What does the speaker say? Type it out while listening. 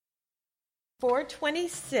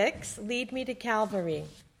426, lead me to Calvary.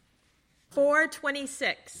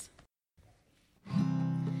 426.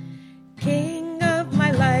 King of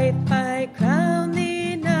my life, I crown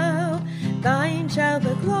thee now, thine shall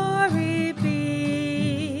the glory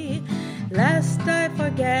be. Lest I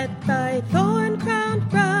forget thy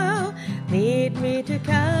thorn-crowned brow, lead me to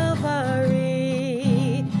Calvary.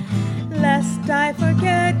 Lest I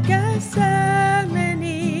forget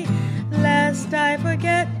Gethsemane, lest I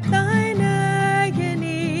forget thine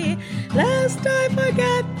agony, lest I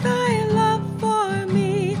forget thy love for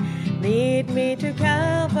me, lead me to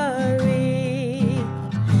Calvary.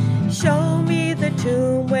 Show me the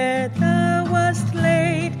tomb where thou wast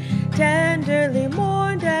laid, tenderly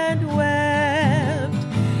mourned and wept.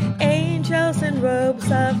 Angels in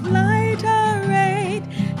robes of light arrayed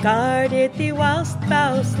guarded thee whilst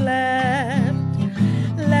thou slept.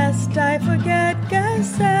 Lest I forget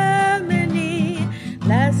Gethsemane,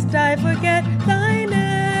 lest I forget thine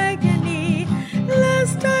agony,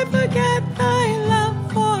 lest I forget thy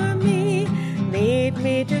love for me, lead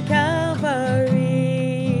me to Calvary.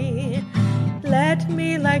 Let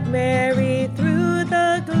me, like Mary, through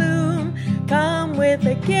the gloom, come with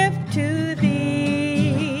a gift to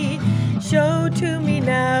thee. Show to me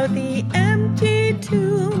now the empty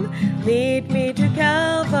tomb, lead me to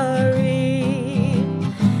Calvary.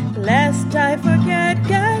 Lest I forget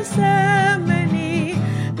Gethsemane,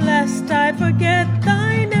 lest I forget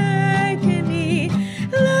thine agony,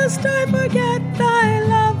 lest I forget thy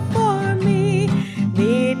love for me,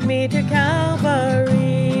 lead me to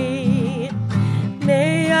Calvary.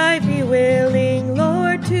 May I be willing,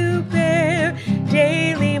 Lord, to bear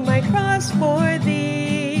daily my cross for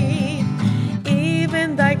thee,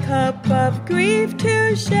 even thy cup of grief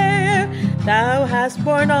to share, thou hast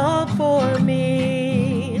borne all for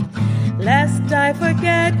me. Lest I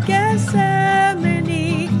forget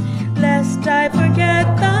Gethsemane, lest I forget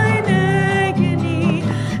thine agony,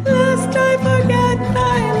 lest I forget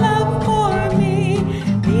thy love for me,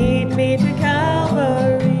 lead me to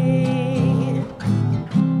Calvary.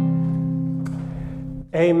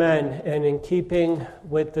 Amen. And in keeping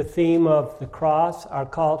with the theme of the cross, our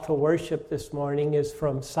call to worship this morning is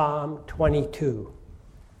from Psalm 22.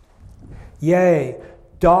 Yea,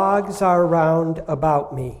 dogs are round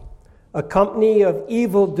about me. A company of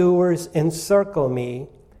evildoers encircle me.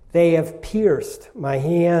 They have pierced my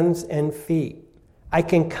hands and feet. I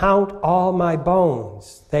can count all my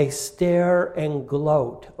bones. They stare and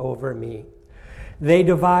gloat over me. They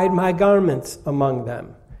divide my garments among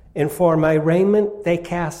them, and for my raiment they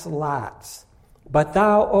cast lots. But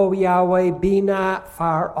thou, O Yahweh, be not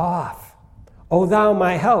far off. O thou,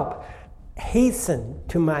 my help, hasten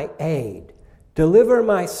to my aid. Deliver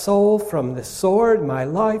my soul from the sword, my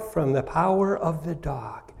life from the power of the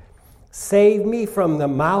dog. Save me from the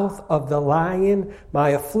mouth of the lion,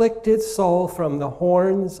 my afflicted soul from the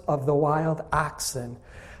horns of the wild oxen.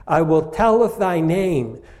 I will tell of thy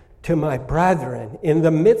name to my brethren. In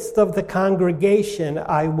the midst of the congregation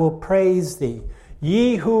I will praise thee.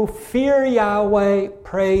 Ye who fear Yahweh,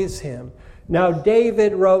 praise him. Now,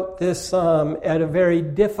 David wrote this psalm at a very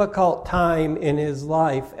difficult time in his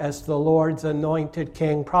life as the Lord's anointed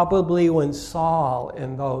king, probably when Saul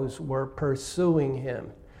and those were pursuing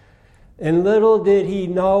him. And little did he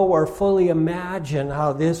know or fully imagine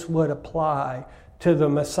how this would apply to the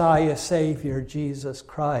Messiah Savior, Jesus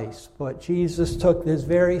Christ. But Jesus took this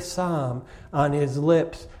very psalm on his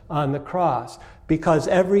lips on the cross, because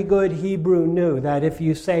every good Hebrew knew that if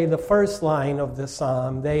you say the first line of the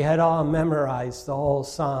psalm, they had all memorized the whole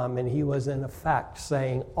psalm, and he was in effect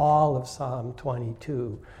saying all of Psalm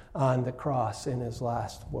 22 on the cross in his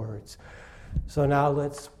last words. So now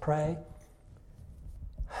let's pray.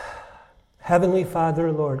 Heavenly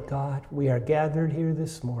Father, Lord God, we are gathered here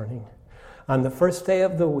this morning on the first day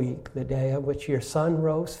of the week, the day on which your Son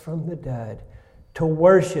rose from the dead, to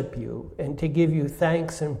worship you and to give you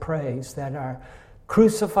thanks and praise that our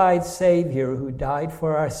crucified Savior who died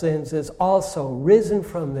for our sins is also risen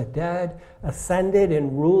from the dead, ascended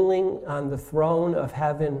and ruling on the throne of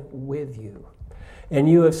heaven with you. And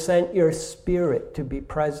you have sent your Spirit to be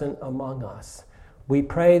present among us. We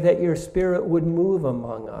pray that your Spirit would move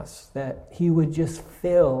among us, that he would just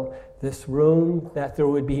fill this room, that there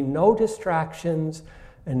would be no distractions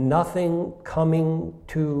and nothing coming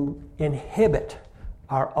to inhibit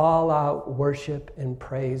our all-out worship and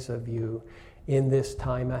praise of you in this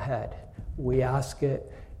time ahead. We ask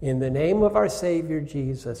it in the name of our Savior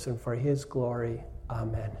Jesus and for his glory.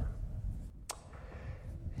 Amen.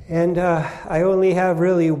 And I only have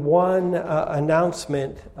really one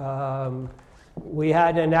announcement. we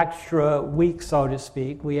had an extra week, so to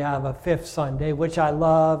speak. We have a fifth Sunday, which I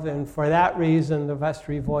love, and for that reason, the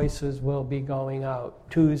Vestry Voices will be going out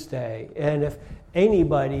Tuesday. And if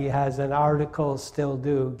anybody has an article, still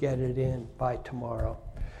do get it in by tomorrow.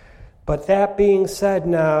 But that being said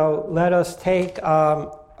now, let us take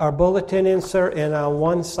our bulletin insert, and on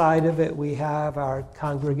one side of it we have our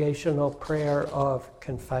congregational prayer of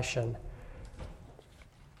confession.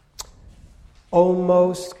 O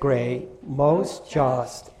most great, most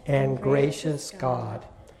just, and gracious God,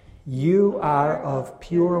 you are of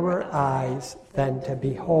purer eyes than to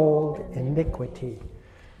behold iniquity,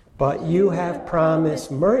 but you have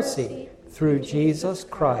promised mercy through Jesus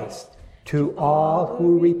Christ to all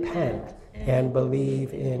who repent and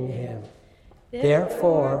believe in him.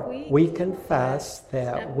 Therefore, we confess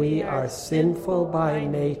that we are sinful by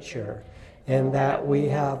nature, and that we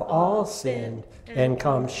have all sinned and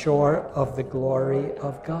come short of the glory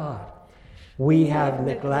of God. We have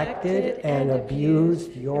neglected and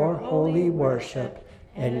abused your holy worship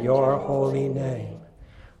and your holy name.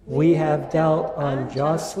 We have dealt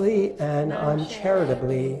unjustly and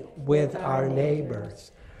uncharitably with our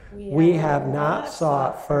neighbors. We have not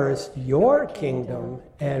sought first your kingdom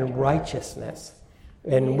and righteousness,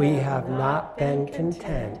 and we have not been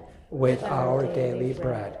content with our daily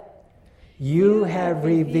bread. You have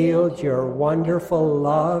revealed your wonderful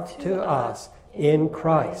love to us in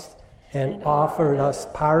Christ and offered us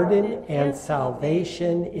pardon and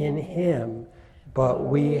salvation in him, but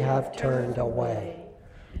we have turned away.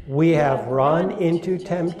 We have run into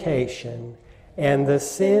temptation, and the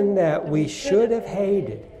sin that we should have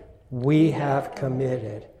hated, we have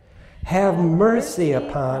committed. Have mercy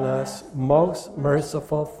upon us, most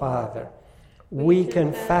merciful Father. We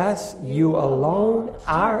confess you alone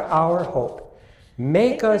are our hope.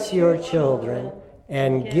 Make us your children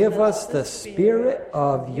and give us the Spirit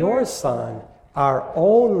of your Son, our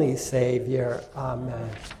only Savior. Amen.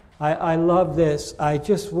 I love this. I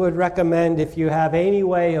just would recommend, if you have any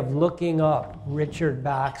way of looking up Richard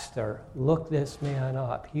Baxter, look this man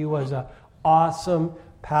up. He was an awesome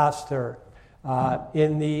pastor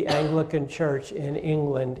in the Anglican Church in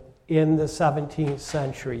England in the 17th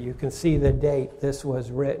century. You can see the date this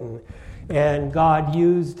was written. And God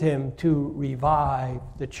used him to revive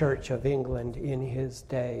the Church of England in his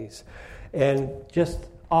days. And just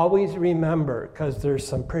always remember, because there's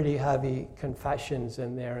some pretty heavy confessions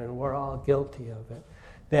in there, and we're all guilty of it,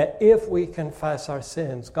 that if we confess our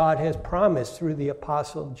sins, God has promised through the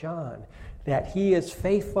Apostle John that he is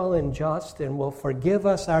faithful and just and will forgive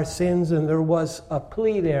us our sins. And there was a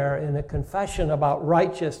plea there in a confession about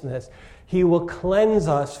righteousness. He will cleanse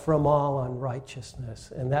us from all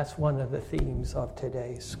unrighteousness. And that's one of the themes of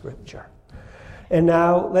today's scripture. And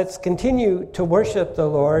now let's continue to worship the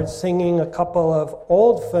Lord, singing a couple of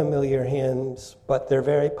old familiar hymns, but they're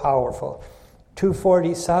very powerful.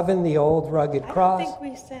 247, The Old Rugged Cross. I don't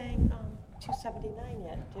think we sang 279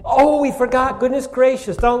 yet. Oh, we forgot. Goodness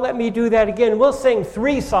gracious. Don't let me do that again. We'll sing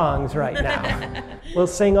 3 songs right now. We'll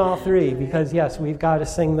sing all 3 because, yes, we've got to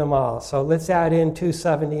sing them all. So let's add in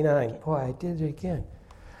 279. Boy, I did it again.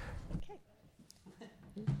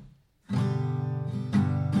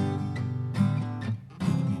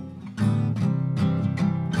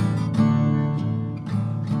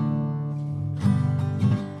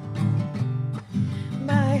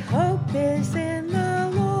 My hope is in the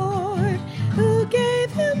Lord, who gave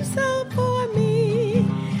himself for me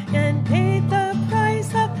and paid the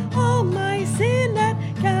price of all my sin at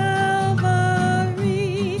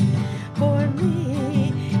Calvary. For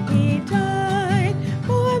me he died,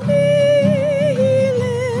 for me he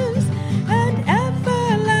lives, and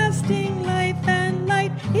everlasting life and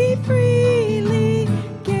light he freely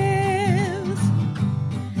gives.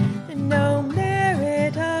 No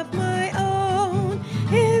merit of my own,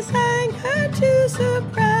 his anger to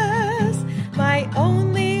suppress. My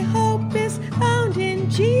only hope is found in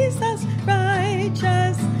Jesus'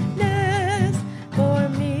 righteousness. For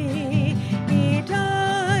me he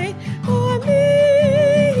died, for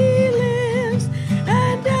me he lives,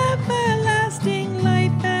 and everlasting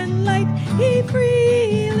life and light he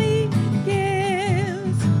freely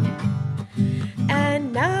gives.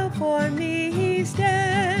 And now for me he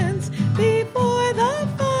stands before the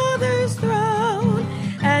Father's throne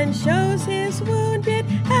and shows his wounded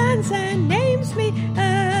hands and names me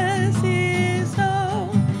as his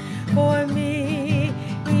own. For me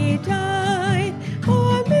he died,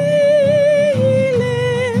 for me he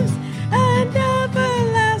lives, and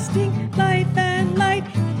everlasting life and light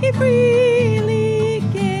he freely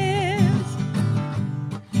gives.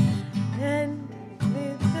 And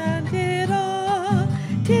it all,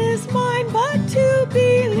 'tis mine but to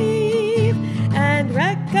believe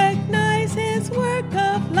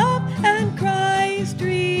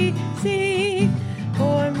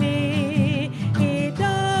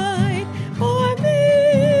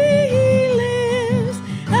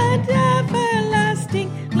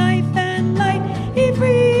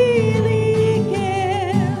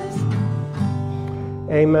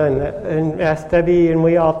Amen. And SW, and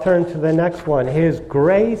we all turn to the next one. His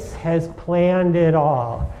grace has planned it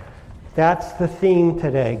all. That's the theme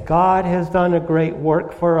today. God has done a great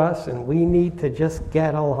work for us, and we need to just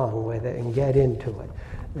get along with it and get into it.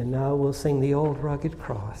 And now we'll sing the old rugged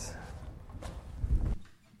cross.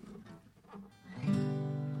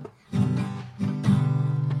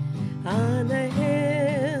 On the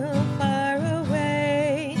hill far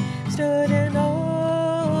away stood an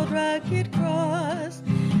old rugged cross,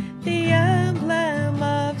 the emblem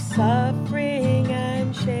of suffering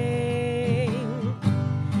and shame.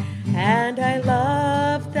 And I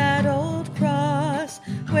loved that old cross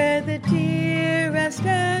where the dearest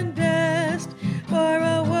and best for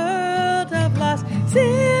a world of lost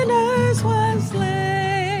sinners was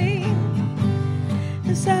slain.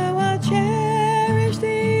 So I'll cherish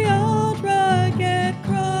the old rugged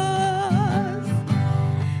cross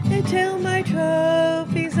until my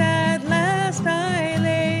trophies at last I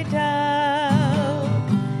lay down.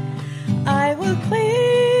 I will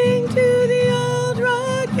cling to the old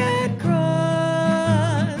rugged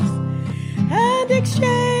cross and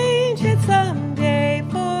exchange it someday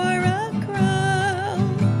for a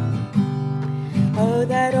crown. Oh,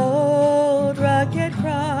 that old rugged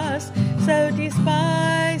cross, so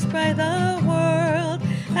despised by the world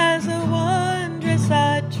as a wondrous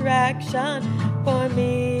attraction for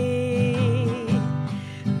me.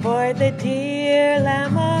 For the dear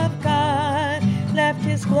Lamb of God left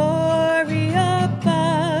his glory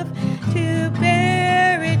above to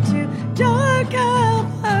bear it to dark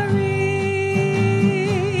Calvary.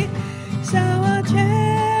 So I'll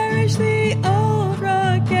cherish the old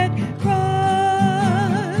rugged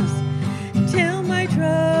cross till my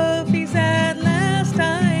trophies at last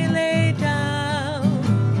I lay down.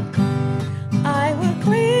 I will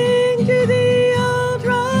cling to the old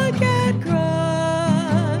rugged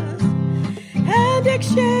cross and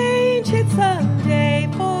exchange it someday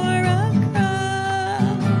for a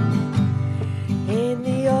crown. In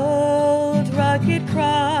the old rugged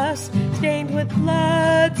cross, stained with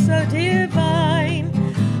blood so divine,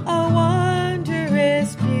 a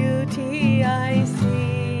wondrous beauty I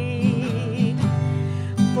see.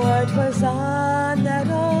 For 'twas on that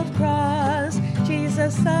old cross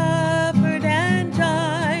Jesus suffered and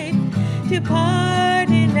died to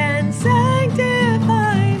pardon and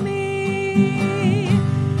sanctify me.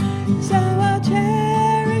 So I'll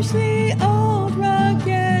cherish the old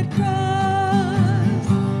rugged cross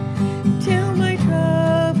till my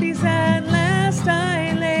trophies at last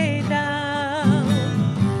I lay down.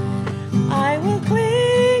 I will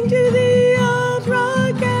cling to the old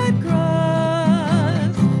rugged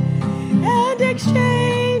cross and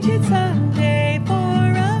exchange it someday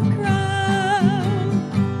for a crown.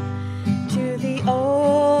 To the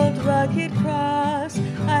old rugged cross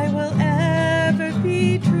I will ever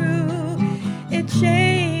be true, its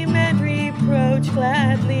shame and reproach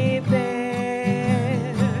gladly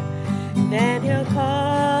bear. Then he'll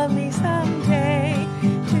call me someday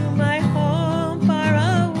to my home far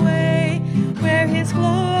away, where his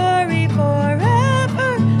glory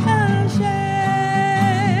forever I'll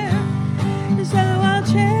share. So I'll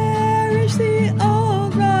cherish the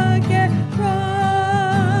old rugged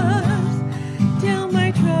cross till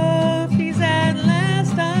my trophies at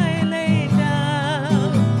last I lay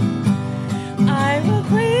down. I will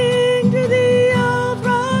cling to the old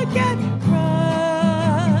rugged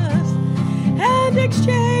cross and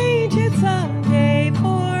exchange it someday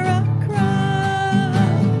for a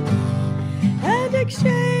crown. And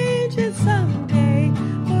exchange it someday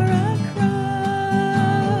for a crown.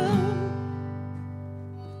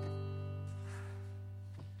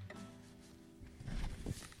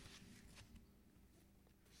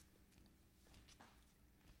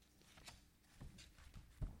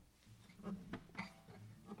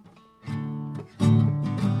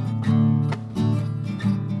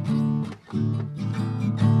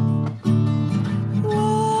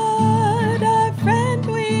 What a friend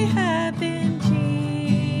we have in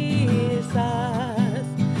Jesus.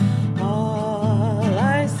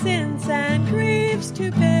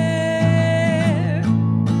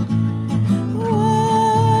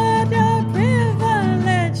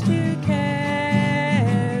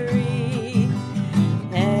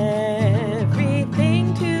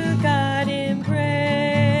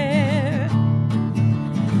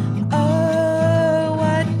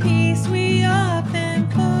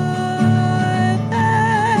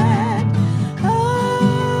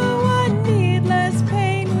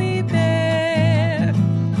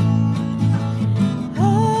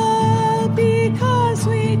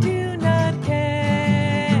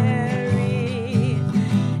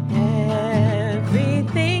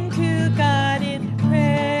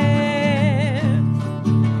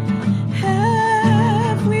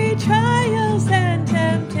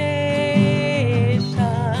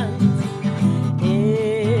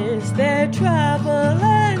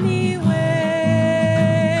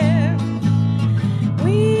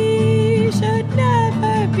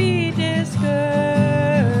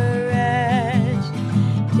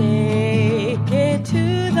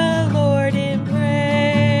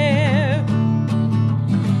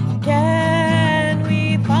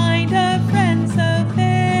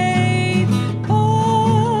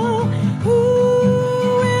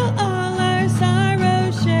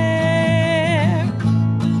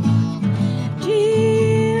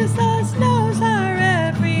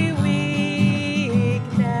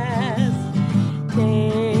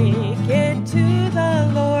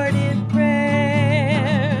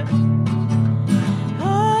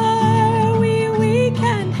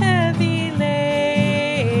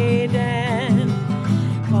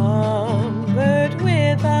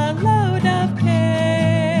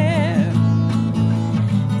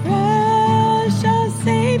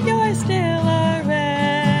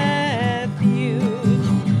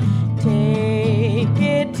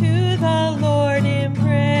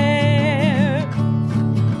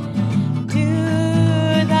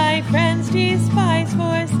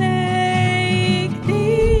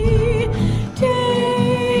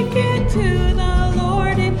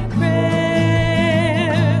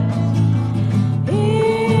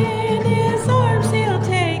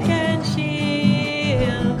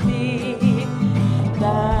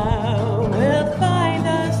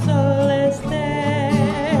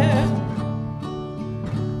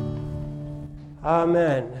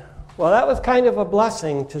 Amen. Well, that was kind of a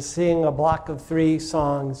blessing to sing a block of 3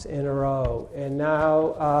 songs in a row. And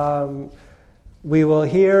now we will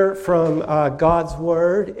hear from God's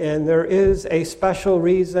Word, and there is a special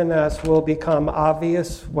reason, as will become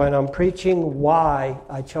obvious when I'm preaching, why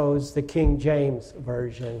I chose the King James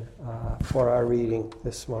Version for our reading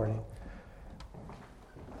this morning.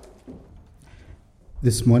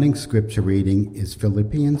 This morning's scripture reading is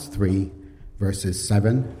Philippians 3, verses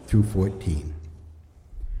 7 through 14.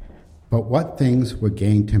 But what things were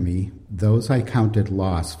gained to me, those I counted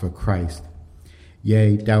loss for Christ.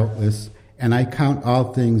 Yea, doubtless, and I count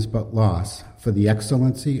all things but loss for the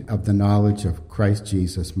excellency of the knowledge of Christ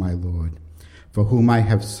Jesus my Lord, for whom I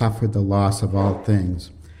have suffered the loss of all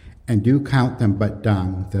things, and do count them but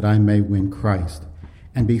dung, that I may win Christ,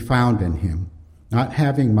 and be found in him, not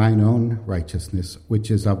having mine own righteousness,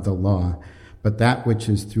 which is of the law, but that which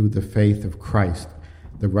is through the faith of Christ,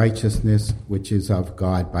 the righteousness which is of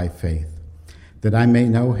God by faith, that I may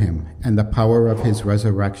know him, and the power of his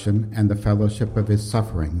resurrection, and the fellowship of his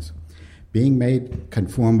sufferings, being made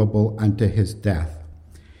conformable unto his death,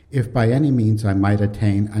 if by any means I might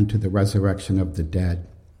attain unto the resurrection of the dead.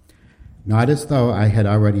 Not as though I had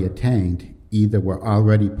already attained, either were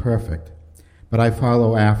already perfect, but I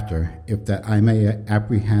follow after, if that I may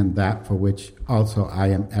apprehend that for which also I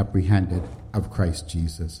am apprehended of Christ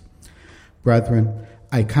Jesus. Brethren,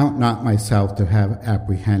 I count not myself to have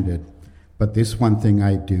apprehended, but this one thing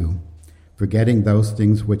I do, forgetting those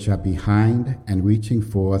things which are behind and reaching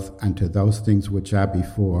forth unto those things which are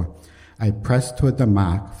before, I press toward the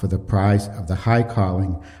mark for the prize of the high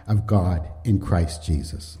calling of God in Christ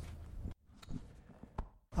Jesus.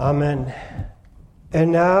 Amen.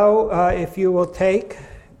 And now, if you will take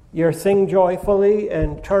your Sing Joyfully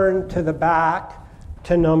and turn to the back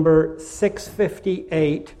to number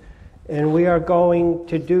 658, and we are going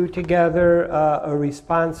to do together a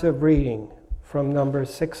responsive reading from number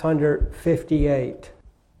 658.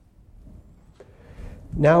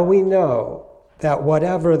 Now we know that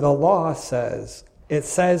whatever the law says, it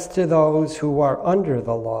says to those who are under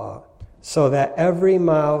the law, so that every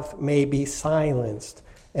mouth may be silenced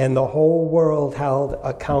and the whole world held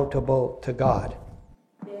accountable to God.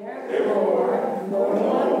 Therefore, no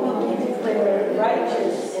one will be declared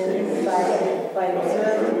righteous in his sight by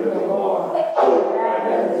observing the law.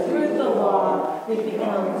 Rather, through the law, he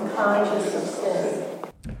becomes conscious of sin.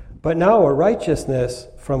 But now a righteousness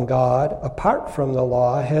from God, apart from the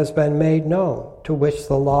law, has been made known, to which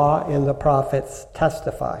the law and the prophets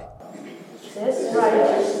testify. This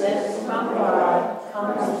righteousness from God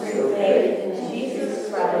comes through faith in Jesus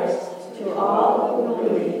Christ to all who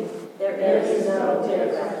believe. There is no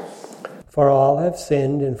difference. For all have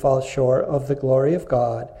sinned and fall short of the glory of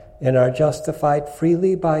God, and are justified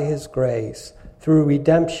freely by his grace, through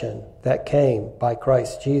redemption that came by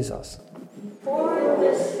Christ Jesus. Before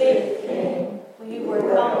this faith came, we were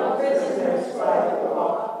held prisoners by the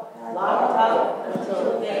law, locked up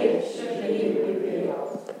until faith should be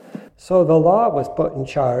revealed. So the law was put in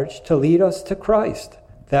charge to lead us to Christ,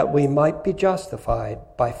 that we might be justified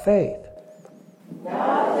by faith.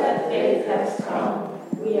 Now that faith has come,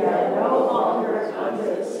 we are no longer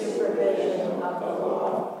under the supervision of the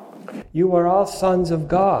law. You are all sons of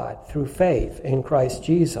God through faith in Christ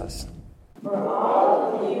Jesus. For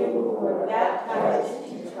all of you who were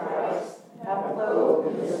baptized into Christ have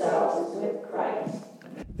clothed yourselves with Christ.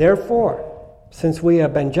 Therefore, since we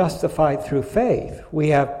have been justified through faith, we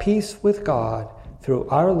have peace with God through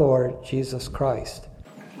our Lord Jesus Christ.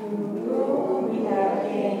 Through whom we have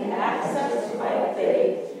gained access by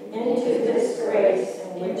faith into this grace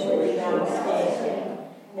in which we now stand,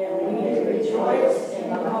 and we rejoice in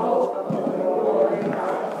the hope of the glory of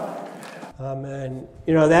God. Amen.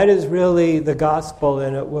 You know, that is really the gospel,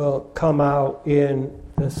 and it will come out in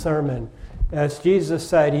the sermon. As Jesus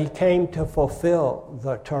said, he came to fulfill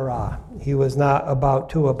the Torah. He was not about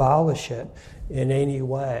to abolish it in any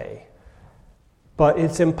way. But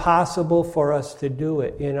it's impossible for us to do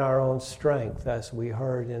it in our own strength, as we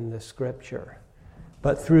heard in the scripture.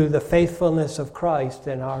 But through the faithfulness of Christ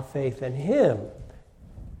and our faith in him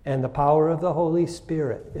and the power of the Holy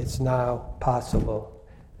Spirit, it's now possible.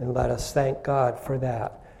 And let us thank God for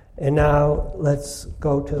that. And now let's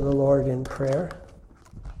go to the Lord in prayer.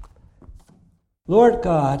 Lord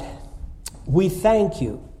God, we thank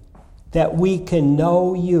you that we can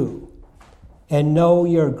know you and know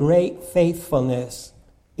your great faithfulness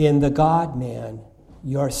in the God-man,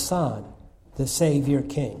 your Son, the Savior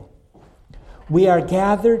King. We are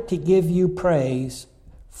gathered to give you praise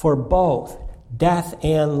for both death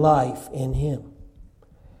and life in him.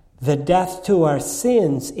 The death to our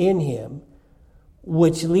sins in him,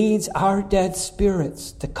 which leads our dead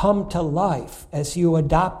spirits to come to life as you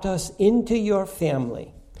adopt us into your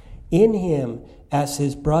family. In him, as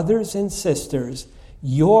his brothers and sisters,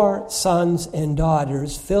 your sons and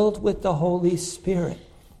daughters, filled with the Holy Spirit,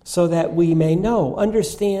 so that we may know,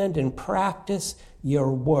 understand, and practice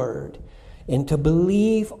your word, and to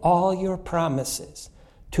believe all your promises,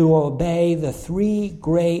 to obey the 3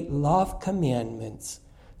 great love commandments,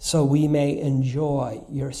 so we may enjoy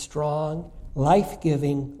your strong,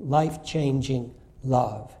 life-giving, life-changing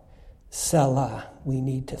love. Selah, we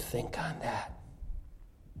need to think on that.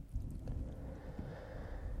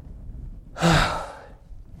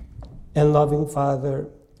 And loving Father,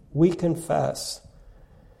 we confess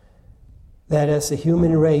that as a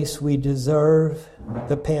human race we deserve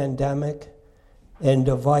the pandemic and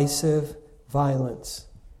divisive violence,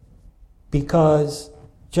 because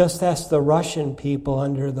just as the Russian people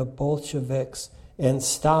under the Bolsheviks and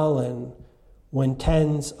Stalin, when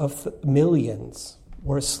tens of millions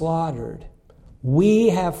were slaughtered, we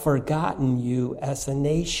have forgotten you as a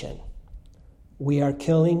nation. We are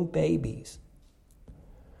killing babies,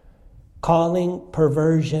 calling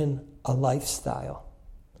perversion a lifestyle.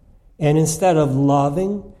 And instead of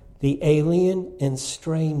loving the alien and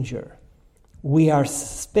stranger, we are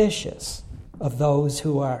suspicious of those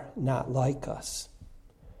who are not like us.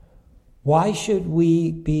 Why should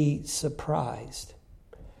we be surprised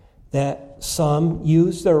that some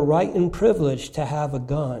use their right and privilege to have a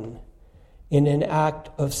gun in an act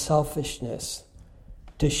of selfishness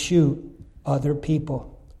to shoot other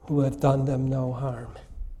people who have done them no harm?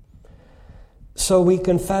 So we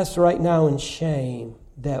confess right now in shame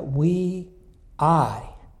that I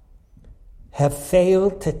have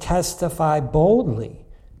failed to testify boldly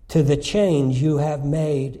to the change you have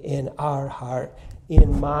made in our heart,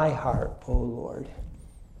 in my heart, O Lord.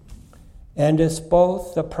 And as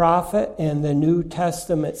both the prophet and the New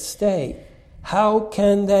Testament state, how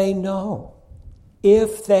can they know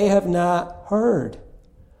if they have not heard?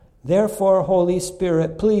 Therefore, Holy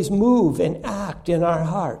Spirit, please move and act in our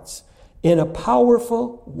hearts in a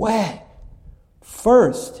powerful way,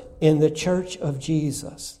 first in the church of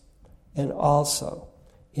Jesus, and also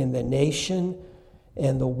in the nation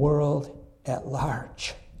and the world at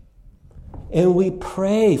large. And we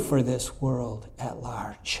pray for this world at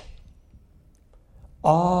large.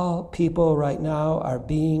 All people right now are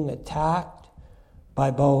being attacked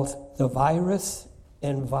by both the virus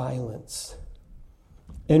and violence.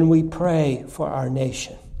 And we pray for our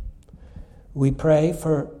nation. We pray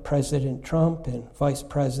for President Trump and Vice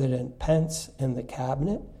President Pence and the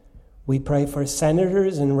cabinet. We pray for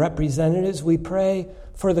senators and representatives. We pray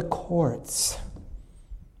for the courts.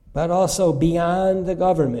 But also beyond the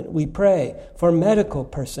government, we pray for medical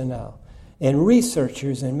personnel and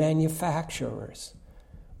researchers and manufacturers.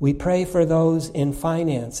 We pray for those in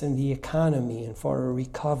finance and the economy and for a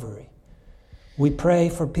recovery. We pray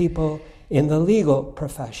for people in the legal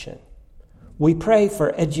profession. We pray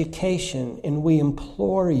for education, and we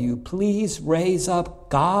implore you, please raise up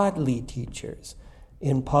godly teachers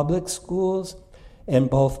in public schools and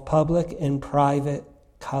both public and private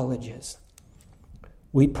colleges.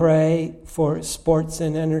 We pray for sports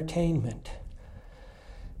and entertainment.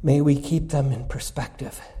 May we keep them in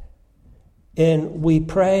perspective. And we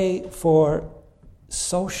pray for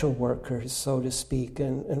social workers, so to speak.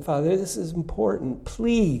 And Father, this is important.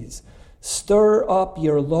 Please stir up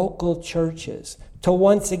your local churches to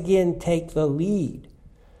once again take the lead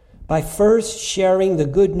by first sharing the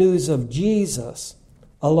good news of Jesus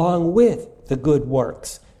along with the good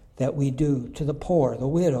works that we do to the poor, the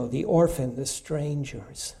widow, the orphan, the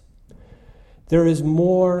strangers. There is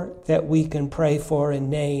more that we can pray for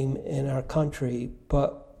and name in our country,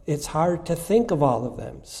 but it's hard to think of all of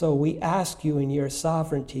them. So we ask you in your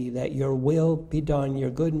sovereignty that your will be done,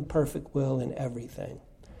 your good and perfect will in everything.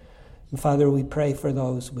 And Father, we pray for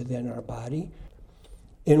those within our body.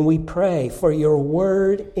 And we pray for your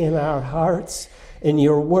word in our hearts and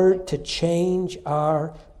your word to change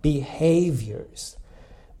our behaviors.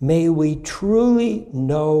 May we truly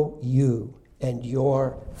know you and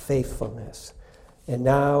your faithfulness. And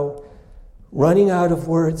now, running out of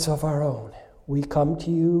words of our own, we come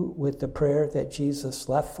to you with the prayer that Jesus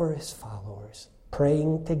left for his followers,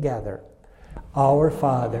 praying together. Our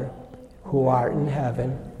Father, who art in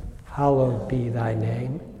heaven, hallowed be thy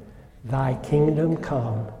name. Thy kingdom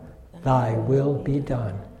come, thy will be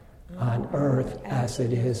done, on earth as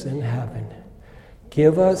it is in heaven.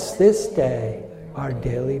 Give us this day our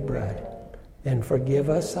daily bread, and forgive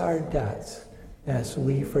us our debts, as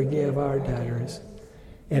we forgive our debtors.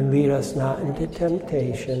 And lead us not into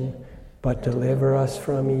temptation, but deliver us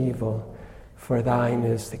from evil. For thine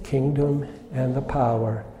is the kingdom and the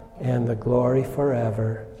power and the glory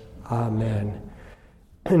forever. Amen.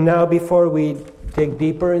 And now before we dig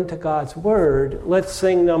deeper into God's Word, let's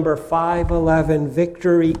sing number 511,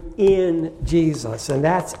 Victory in Jesus. And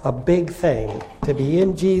that's a big thing, to be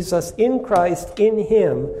in Jesus, in Christ, in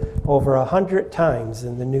Him, over 100 times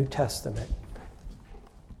in the New Testament.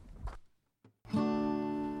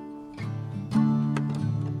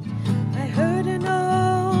 I heard an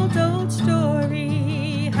old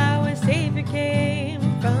story, how a Savior came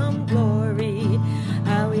from glory,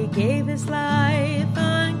 how He gave His life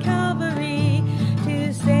on Calvary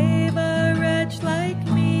to save a wretch like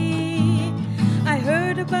me. I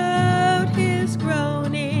heard about His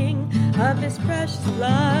groaning, of His precious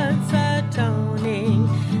blood's atoning.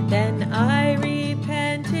 Then I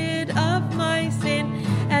repented of my sin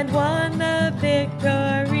and won the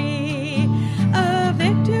victory. A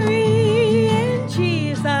victory in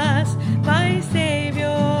Jesus, my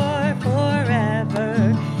Savior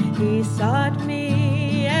forever. He sought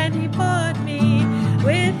me and He bought me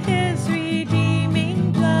with His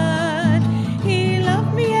redeeming blood. He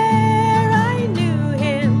loved me ere I knew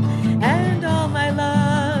Him, and all my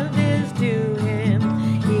love is due Him.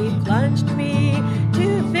 He plunged me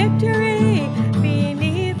to victory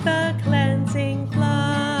beneath the cleansing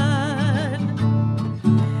flood.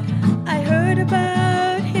 I heard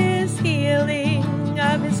about His healing,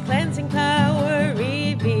 of His cleansing power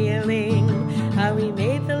revealing, how He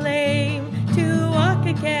made the lame to walk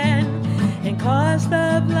again and caused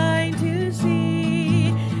the blind to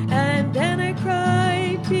see. And then I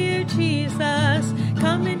cried, dear Jesus,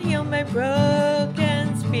 come and heal my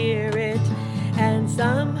broken spirit. And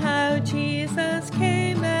somehow Jesus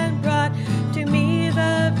came and brought to me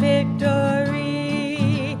the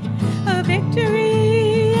victory. A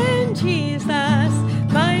victory in Jesus,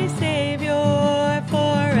 my Savior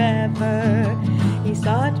forever. He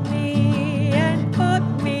sought me and bought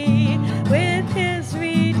me with His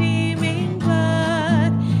redeeming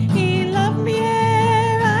blood. He loved me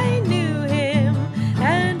ere I knew Him,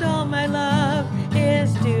 and all my love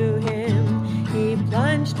is due Him. He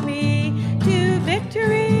plunged me to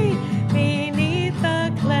victory beneath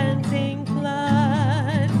the cleansing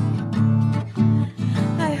flood.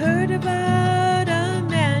 I heard about a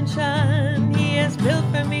mansion He has built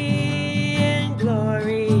for me in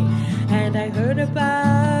glory, and I heard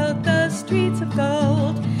about the streets of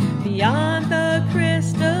gold beyond the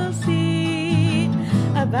crystal sea,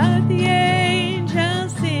 about the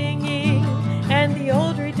angels singing and the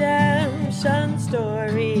old redemption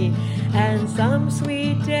story. And some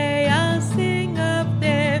sweet day I'll sing up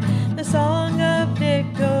there the song of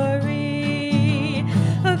victory.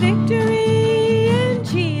 A victory in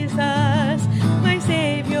Jesus, my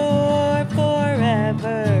Savior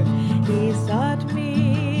forever. He sought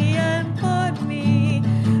me and bought me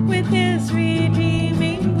with His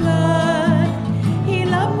redeeming blood. He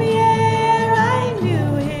loved me ere I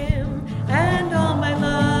knew Him, and all my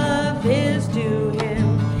love is due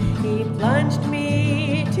Him. He plunged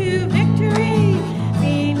me to victory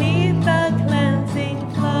beneath the cleansing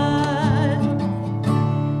flood.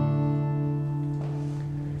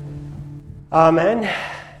 Amen.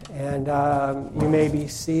 And you may be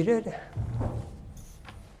seated.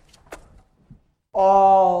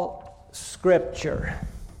 All Scripture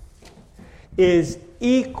is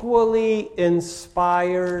equally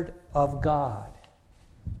inspired of God,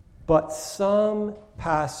 but some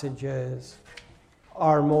passages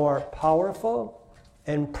are more powerful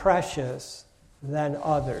and precious than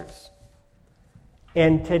others.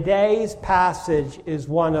 And today's passage is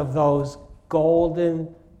one of those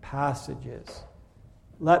golden passages.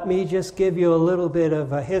 Let me just give you a little bit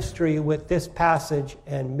of a history with this passage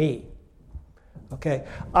and me. Okay,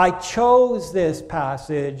 I chose this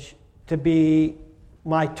passage to be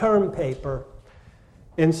my term paper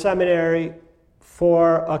in seminary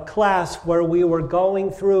for a class where we were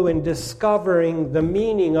going through and discovering the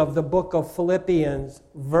meaning of the book of Philippians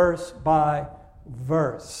verse by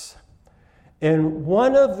verse. And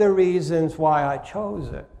one of the reasons why I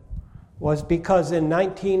chose it was because in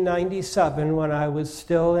 1997, when I was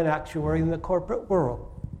still an actuary in the corporate world,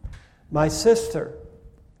 my sister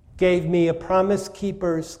gave me a Promise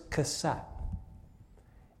Keepers cassette.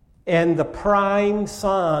 And the prime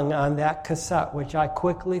song on that cassette, which I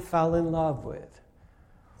quickly fell in love with,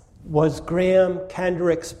 was Graham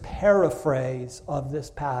Kendrick's paraphrase of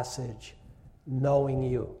this passage, Knowing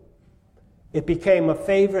You. It became a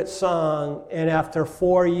favorite song, and after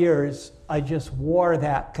 4 years, I just wore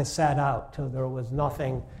that cassette out till there was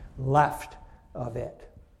nothing left of it.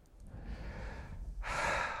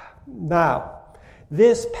 Now,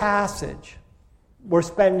 this passage we're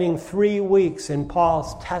spending 3 weeks in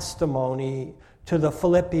Paul's testimony to the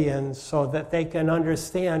Philippians so that they can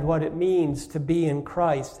understand what it means to be in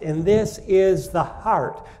Christ. And this is the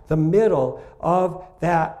heart, the middle of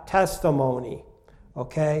that testimony.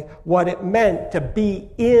 Okay? What it meant to be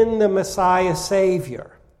in the Messiah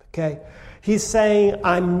Savior. Okay? He's saying,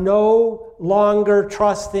 I'm no longer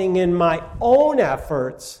trusting in my own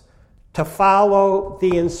efforts to follow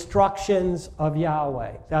the instructions of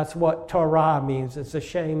Yahweh. That's what Torah means. It's a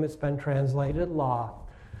shame it's been translated law.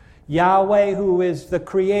 Yahweh, who is the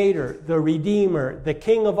Creator, the Redeemer, the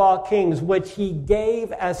King of all kings, which he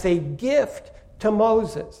gave as a gift to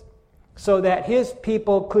Moses so that his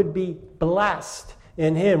people could be blessed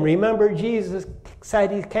in him. Remember, Jesus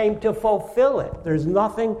said he came to fulfill it. There's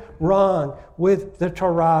nothing wrong with the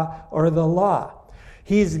Torah or the law.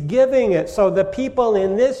 He's giving it so the people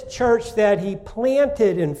in this church that he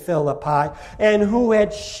planted in Philippi and who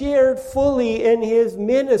had shared fully in his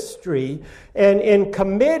ministry and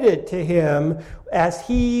committed to him as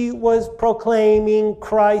he was proclaiming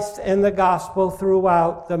Christ and the gospel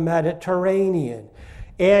throughout the Mediterranean.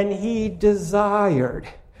 And he desired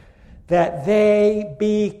that they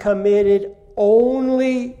be committed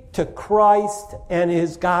only to Christ and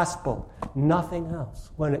his gospel, nothing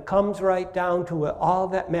else. When it comes right down to it, all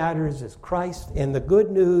that matters is Christ and the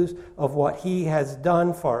good news of what he has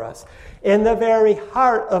done for us. In the very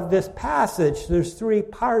heart of this passage, there's 3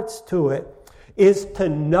 parts to it, is to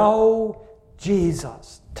know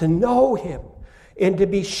Jesus, to know him, and to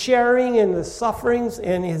be sharing in the sufferings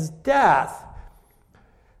and his death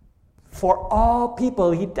for all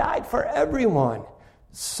people. He died for everyone,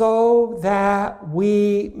 so that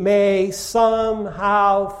we may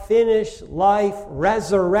somehow finish life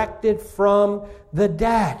resurrected from the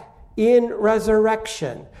dead in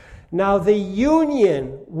resurrection. Now, the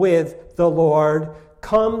union with the Lord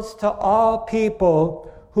comes to all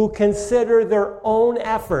people who consider their own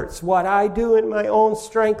efforts, what I do in my own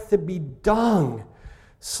strength, to be dung,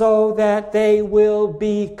 so that they will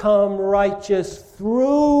become righteous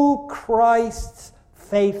through Christ's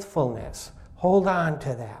faithfulness. Hold on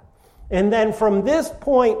to that. And then from this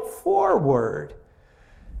point forward,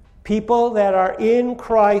 people that are in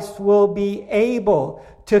Christ will be able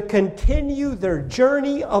to continue their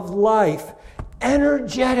journey of life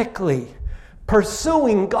energetically,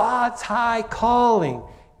 pursuing God's high calling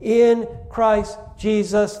in Christ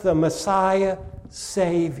Jesus, the Messiah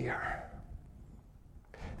Savior.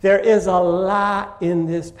 There is a lot in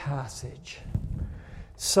this passage.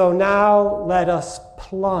 So now let us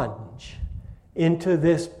plunge into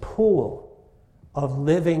this pool of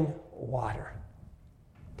living water.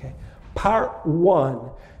 Okay. Part 1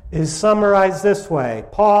 is summarized this way.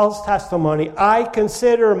 Paul's testimony: I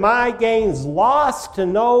consider my gains lost to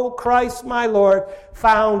know Christ my Lord,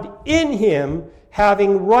 found in him,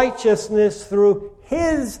 having righteousness through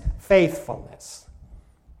his faithfulness.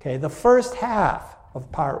 Okay, the first half of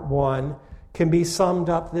part 1 can be summed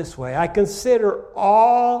up this way. I consider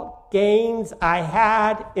all gains I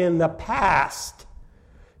had in the past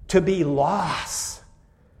to be loss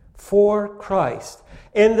for Christ,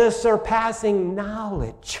 in the surpassing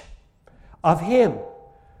knowledge of him,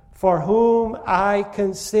 for whom I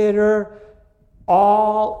consider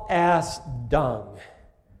all as dung,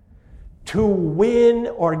 to win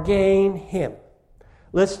or gain him.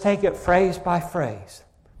 Let's take it phrase by phrase.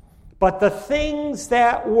 But the things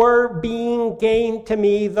that were being gained to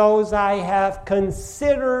me, those I have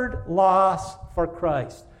considered loss for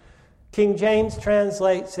Christ. King James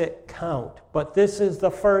translates it count, but this is the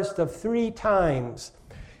first of 3 times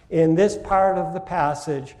in this part of the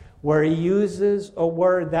passage where he uses a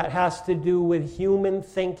word that has to do with human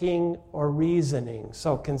thinking or reasoning.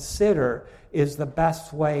 So consider is the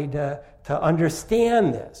best way to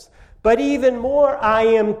understand this. But even more, I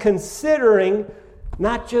am considering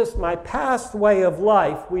not just my past way of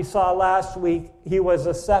life. We saw last week he was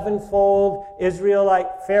a 7-fold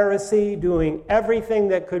Israelite Pharisee doing everything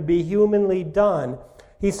that could be humanly done.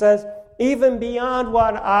 He says, even beyond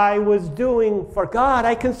what I was doing for God,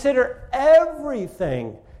 I consider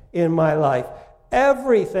everything in my life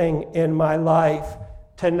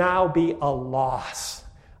to now be a loss.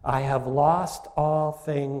 I have lost all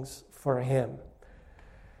things for him.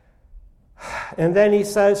 And then he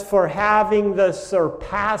says, for having the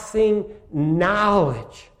surpassing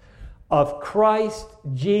knowledge of Christ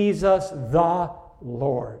Jesus the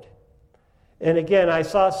Lord. And again, I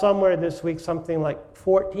saw somewhere this week something like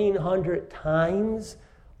 1,400 times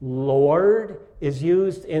Lord is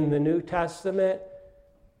used in the New Testament.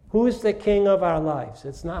 Who's the king of our lives?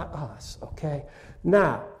 It's not us, okay?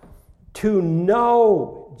 Now, to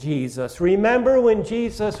know Jesus. Remember when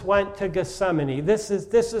Jesus went to Gethsemane? This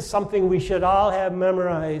is something we should all have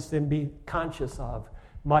memorized and be conscious of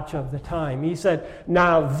much of the time. He said,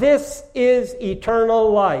 now this is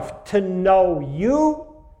eternal life, to know you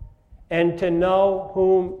and to know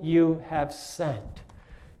whom you have sent.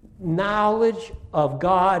 Knowledge of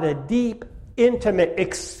God, a deep, intimate,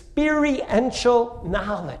 experiential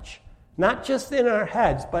knowledge. Not just in our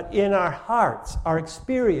heads, but in our hearts, our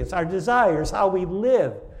experience, our desires, how we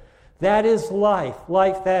live. That is life.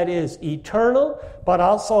 Life that is eternal, but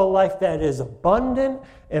also a life that is abundant,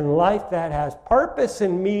 and life that has purpose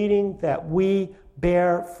and meaning, that we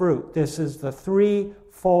bear fruit. This is the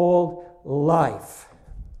threefold life.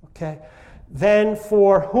 Okay? Then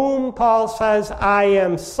for whom, Paul says, I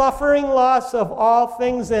am suffering loss of all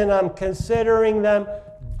things, and I'm considering them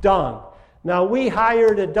dung. Now, we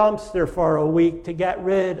hired a dumpster for a week to get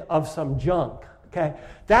rid of some junk, okay?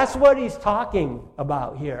 That's what he's talking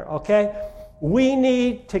about here, okay? We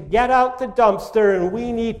need to get out the dumpster, and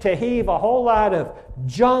we need to heave a whole lot of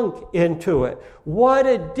junk into it. What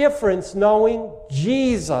a difference knowing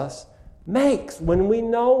Jesus makes when we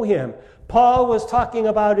know him. Paul was talking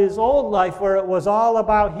about his old life where it was all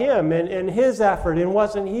about him and his effort, and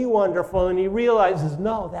wasn't he wonderful? And he realizes,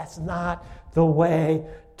 no, that's not the way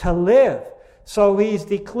to live. So he's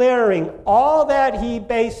declaring all that he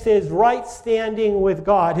based his right standing with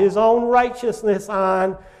God, his own righteousness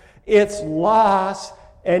on, its loss,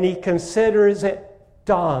 and he considers it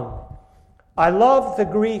dung. I love the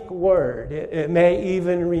Greek word. It may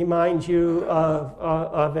even remind you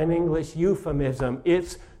of an English euphemism.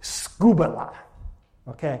 It's skubala.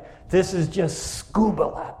 Okay? This is just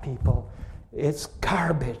skubala, people. It's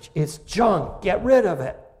garbage. It's junk. Get rid of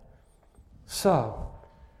it. So,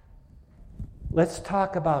 let's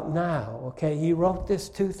talk about now, okay? He wrote this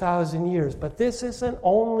 2,000 years, but this isn't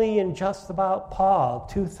only and just about Paul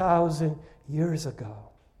 2,000 years ago,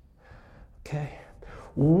 okay?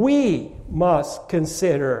 We must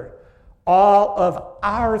consider all of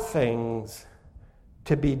our things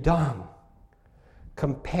to be dung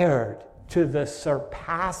compared to the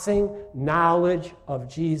surpassing knowledge of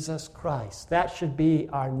Jesus Christ. That should be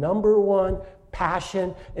our number one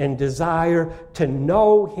passion and desire, to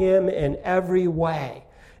know him in every way.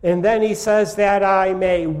 And then he says that I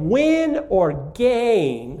may win or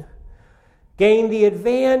gain the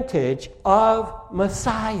advantage of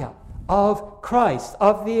Messiah, of Christ,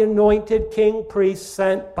 of the anointed king priest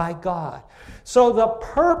sent by God. So the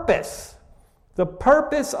purpose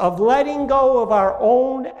of letting go of our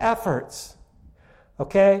own efforts,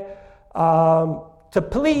 okay, to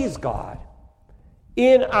please God,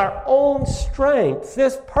 in our own strength,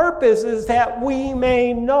 this purpose is that we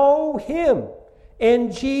may know him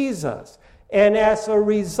in Jesus. And as a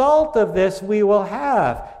result of this, we will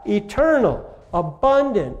have eternal,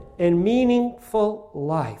 abundant, and meaningful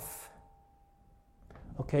life.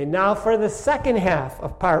 Okay, now for the second half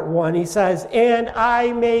of part 1, he says, and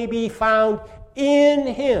I may be found in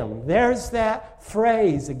him. There's that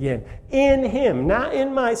phrase again. In him, not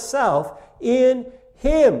in myself, in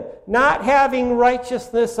him, not having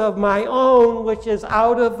righteousness of my own, which is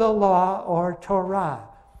out of the law or Torah.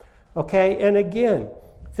 Okay, and again,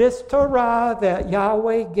 this Torah that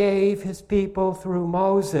Yahweh gave his people through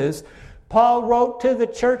Moses, Paul wrote to the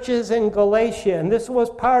churches in Galatia, and this was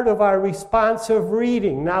part of our responsive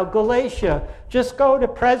reading. Now, Galatia, just go to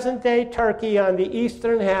present-day Turkey on the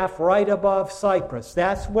eastern half, right above Cyprus.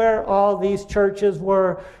 That's where all these churches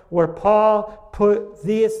were, where Paul put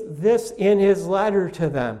this in his letter to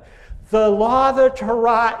them. The law, the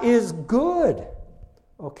Torah, is good,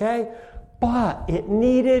 okay? But it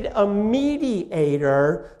needed a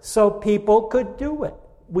mediator so people could do it.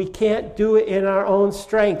 We can't do it in our own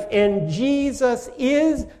strength. And Jesus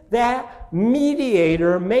is that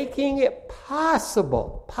mediator, making it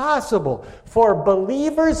possible for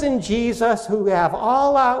believers in Jesus who have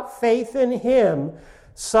all-out faith in him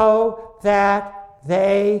so that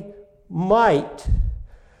they might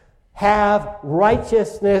have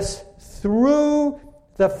righteousness through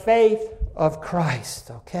the faith of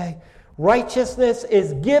Christ, okay? Righteousness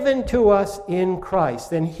is given to us in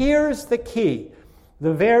Christ. And here's the key.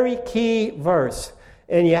 The very key verse.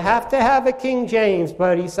 And you have to have a King James,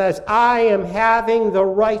 but he says, I am having the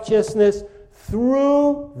righteousness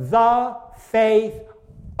through the faith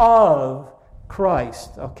of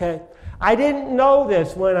Christ. Okay? I didn't know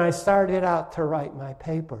this when I started out to write my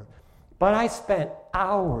paper, but I spent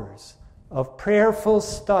hours of prayerful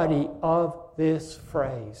study of this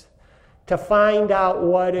phrase to find out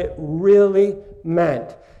what it really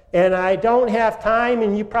meant. And I don't have time,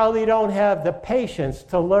 and you probably don't have the patience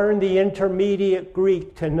to learn the intermediate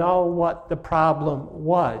Greek to know what the problem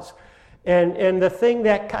was. And the thing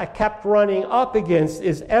that I kept running up against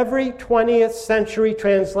is every 20th century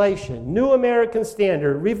translation, New American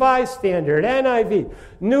Standard, Revised Standard, NIV,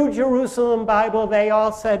 New Jerusalem Bible, they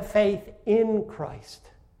all said faith in Christ.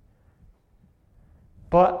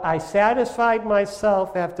 But I satisfied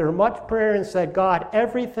myself after much prayer and said, God,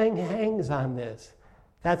 everything hangs on this.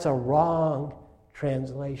 That's a wrong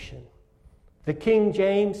translation. The King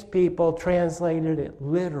James people translated it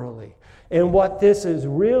literally. And what this is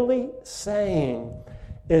really saying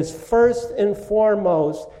is, first and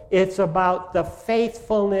foremost, it's about the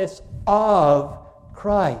faithfulness of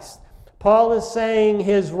Christ. Paul is saying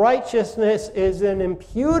his righteousness is an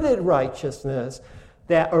imputed righteousness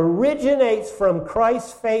that originates from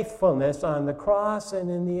Christ's faithfulness on the cross and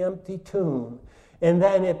in the empty tomb. And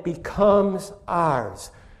then it becomes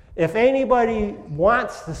ours. If anybody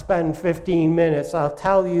wants to spend 15 minutes, I'll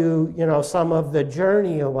tell you, some of the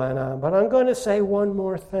journey you went on. But I'm going to say one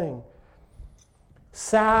more thing.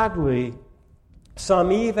 Sadly,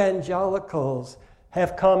 some evangelicals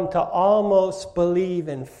have come to almost believe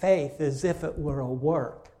in faith as if it were a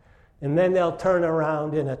work. And then they'll turn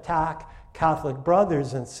around and attack Catholic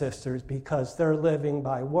brothers and sisters because they're living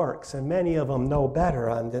by works, and many of them know better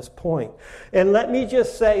on this point. And let me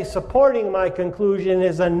just say, supporting my conclusion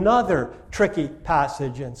is another tricky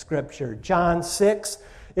passage in Scripture. John 6,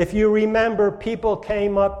 if you remember, people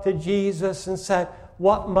came up to Jesus and said,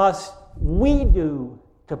 what must we do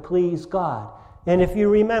to please God? And if you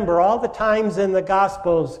remember, all the times in the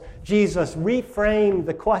Gospels, Jesus reframed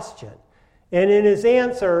the question. And in his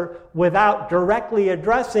answer, without directly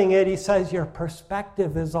addressing it, he says, your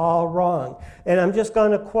perspective is all wrong. And I'm just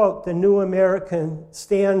going to quote the New American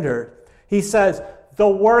Standard. He says, the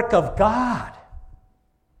work of God.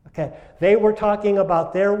 Okay, they were talking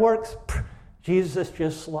about their works. Jesus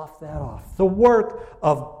just sloughed that off. The work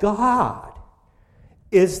of God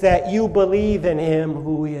is that you believe in him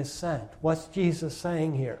who he has sent. What's Jesus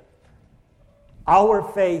saying here? Our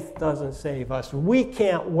faith doesn't save us. We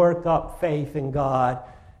can't work up faith in God.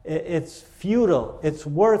 It's futile. It's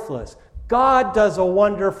worthless. God does a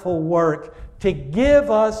wonderful work to give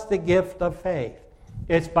us the gift of faith.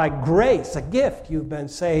 It's by grace, a gift. You've been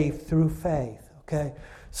saved through faith. Okay?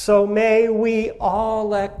 So may we all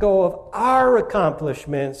let go of our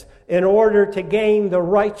accomplishments in order to gain the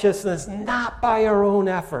righteousness not by our own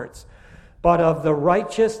efforts, but of the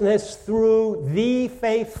righteousness through the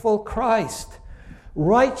faithful Christ.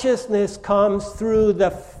 Righteousness comes through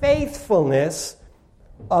the faithfulness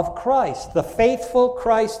of Christ, the faithful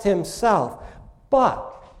Christ himself. But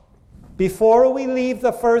before we leave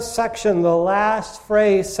the first section, the last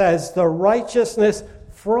phrase says the righteousness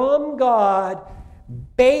from God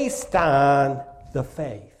based on the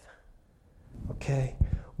faith. Okay?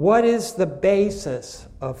 What is the basis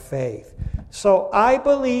of faith? So I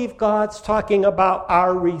believe God's talking about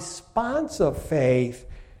our response of faith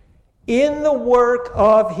in the work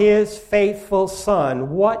of his faithful Son.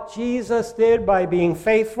 What Jesus did by being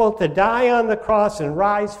faithful to die on the cross and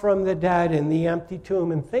rise from the dead in the empty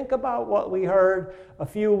tomb. And think about what we heard a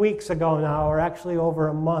few weeks ago now, or actually over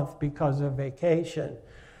a month because of vacation.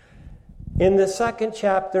 In the second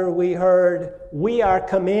chapter, we heard, we are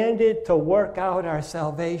commanded to work out our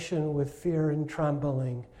salvation with fear and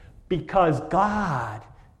trembling because God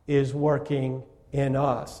is working in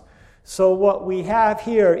us. So what we have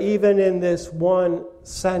here, even in this one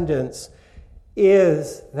sentence,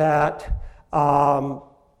 is that I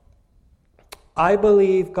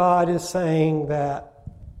believe God is saying that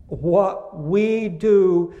what we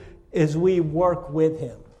do is we work with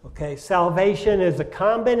him. Okay, salvation is a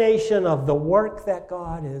combination of the work that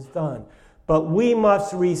God has done, but we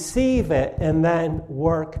must receive it and then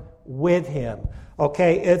work with him.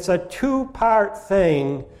 Okay, it's a two-part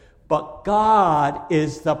thing, but God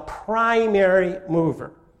is the primary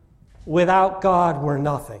mover. Without God, we're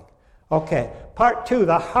nothing. Okay, part two,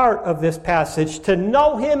 the heart of this passage, to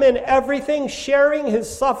know him in everything, sharing his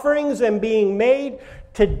sufferings and being made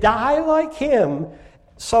to die like him,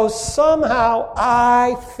 so somehow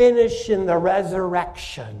I finish in the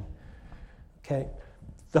resurrection. Okay,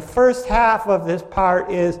 the first half of this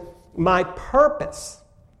part is my purpose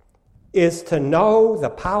is to know the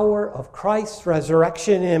power of Christ's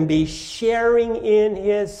resurrection and be sharing in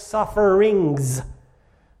his sufferings.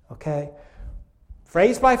 Okay?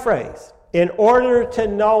 Phrase by phrase. In order to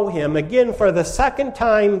know him, again for the second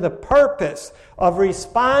time, the purpose of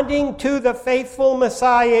responding to the faithful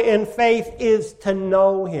Messiah in faith is to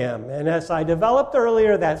know him. And as I developed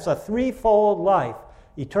earlier, that's a threefold life.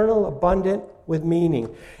 Eternal, abundant, with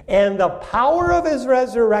meaning. And the power of his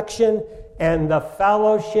resurrection and the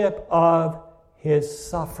fellowship of his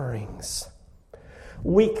sufferings.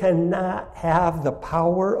 We cannot have the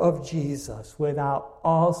power of Jesus without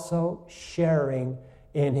also sharing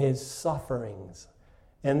in his sufferings.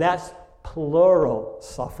 And that's plural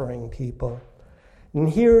suffering, people. And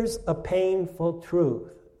here's a painful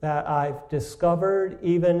truth that I've discovered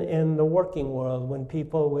even in the working world when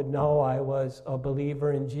people would know I was a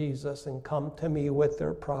believer in Jesus and come to me with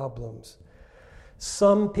their problems.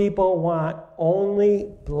 Some people want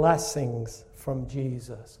only blessings from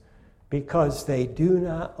Jesus because they do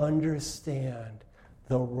not understand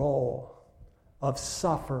the role of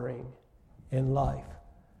suffering in life.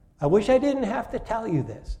 I wish I didn't have to tell you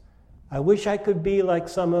this. I wish I could be like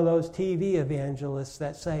some of those TV evangelists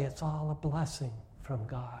that say it's all a blessing from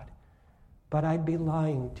God. But I'd be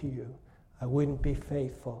lying to you. I wouldn't be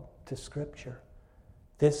faithful to Scripture.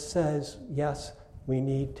 This says, yes, we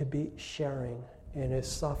need to be sharing in his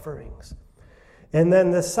sufferings. And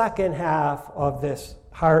then the second half of this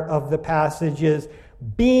part of the passage is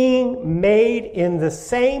being made in the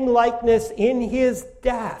same likeness in his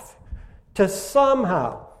death to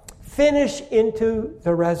somehow finish into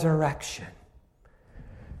the resurrection.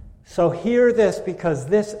 So hear this, because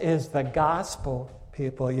this is the gospel,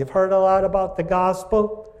 people. You've heard a lot about the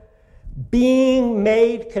gospel. Being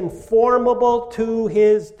made conformable to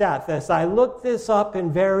his death. As I looked this up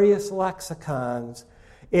in various lexicons,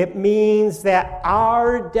 it means that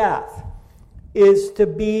our death is to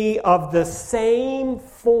be of the same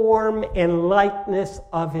form and likeness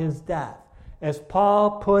of his death. As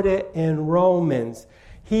Paul put it in Romans,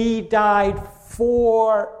 he died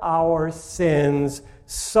for our sins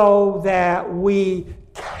so that we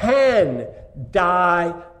can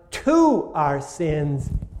die to our sins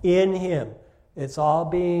in him. It's all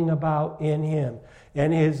being about in him.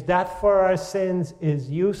 And his death for our sins is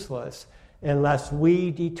useless unless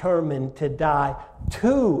we determine to die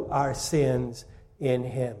to our sins in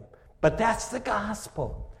him. But that's the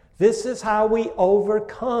gospel. This is how we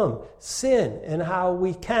overcome sin and how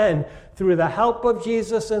we can, through the help of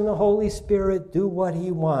Jesus and the Holy Spirit, do what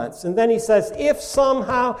he wants. And then he says, if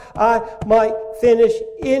somehow I might finish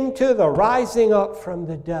into the rising up from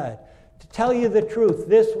the dead. To tell you the truth,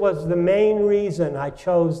 this was the main reason I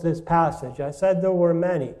chose this passage. I said there were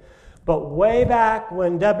many. But way back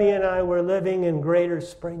when Debbie and I were living in Greater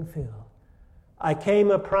Springfield, I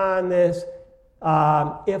came upon this,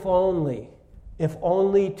 if only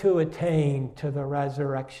to attain to the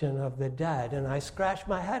resurrection of the dead. And I scratched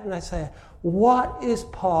my head and I said, what is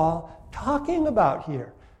Paul talking about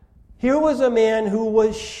here? Here was a man who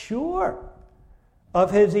was sure of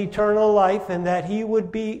his eternal life and that he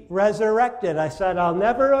would be resurrected. I said, I'll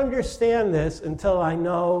never understand this until I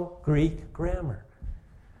know Greek grammar.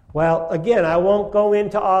 Well, again, I won't go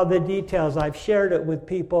into all the details. I've shared it with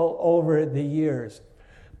people over the years.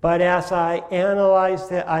 But as I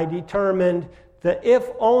analyzed it, I determined the if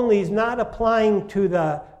only is not applying to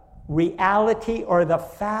the reality or the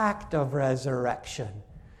fact of resurrection.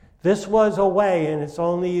 This was a way, and it's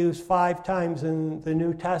only used 5 times in the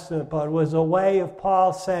New Testament, but it was a way of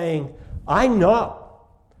Paul saying, I know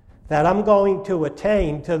that I'm going to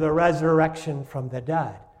attain to the resurrection from the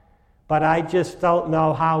dead, but I just don't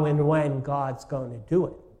know how and when God's going to do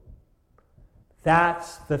it.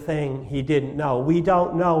 That's the thing he didn't know. We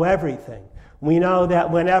don't know everything. We know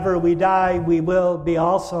that whenever we die, we will be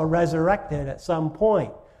also resurrected at some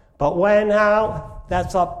point. But when, how,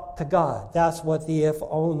 that's up to God. That's what the if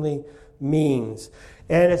only means.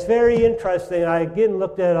 And it's very interesting. I again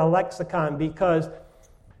looked at a lexicon because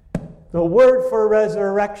the word for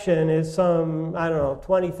resurrection is some,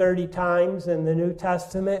 20, 30 times in the New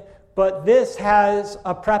Testament. But this has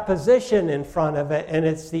a preposition in front of it, and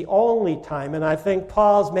it's the only time. And I think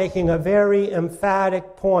Paul's making a very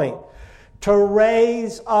emphatic point. To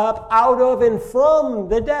raise up out of and from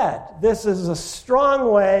the dead. This is a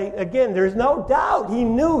strong way. Again, there's no doubt he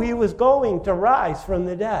knew he was going to rise from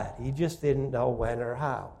the dead. He just didn't know when or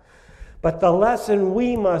how. But the lesson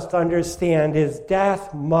we must understand is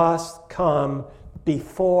death must come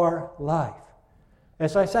before life.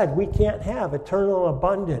 As I said, we can't have eternal,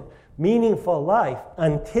 abundant, meaningful life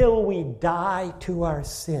until we die to our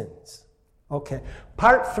sins. Okay,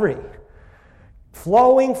 part 3.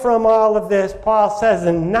 Flowing from all of this, Paul says,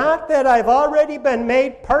 and not that I've already been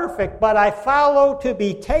made perfect, but I follow to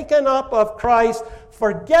be taken up of Christ,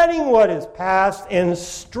 forgetting what is past and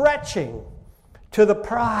stretching to the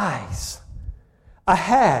prize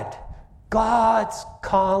ahead, God's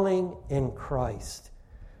calling in Christ.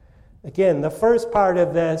 Again, the first part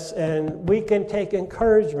of this, and we can take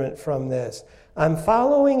encouragement from this. I'm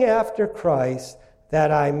following after Christ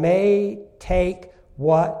that I may take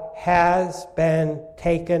what has been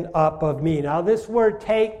taken up of me. Now, this word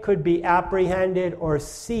take could be apprehended or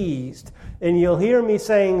seized. And you'll hear me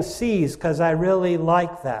saying seized because I really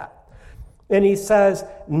like that. And he says,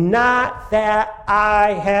 not that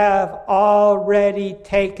I have already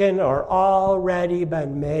taken or already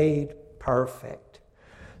been made perfect.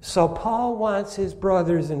 So Paul wants his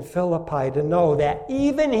brothers in Philippi to know that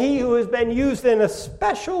even he who has been used in a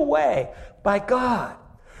special way by God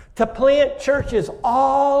to plant churches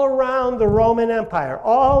all around the Roman Empire,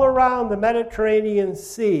 all around the Mediterranean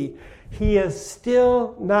Sea, he has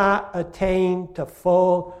still not attained to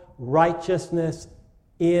full righteousness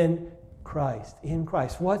in Christ. In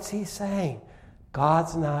Christ. What's he saying?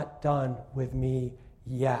 God's not done with me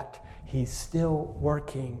yet. He's still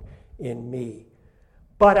working in me.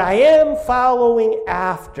 But I am following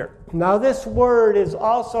after. Now, this word is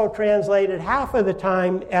also translated half of the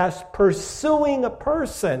time as pursuing a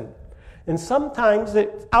person. And sometimes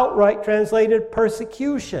it's outright translated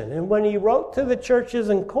persecution. And when he wrote to the churches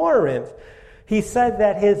in Corinth, he said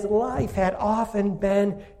that his life had often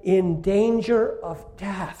been in danger of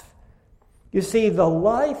death. You see, the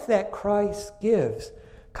life that Christ gives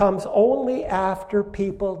comes only after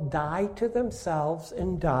people die to themselves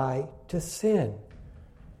and die to sin.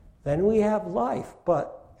 Then we have life.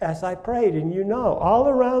 But as I prayed, and you know, all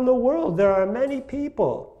around the world there are many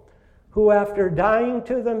people who, after dying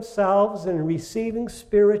to themselves and receiving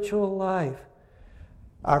spiritual life,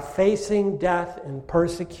 are facing death and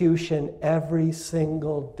persecution every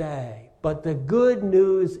single day. But the good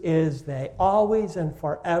news is they always and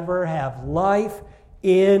forever have life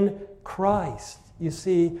in Christ. You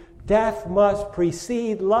see, death must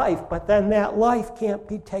precede life, but then that life can't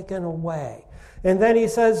be taken away. And then he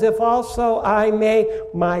says, if also I may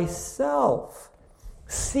myself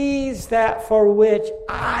seize that for which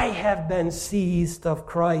I have been seized of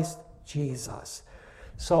Christ Jesus.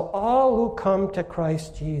 So all who come to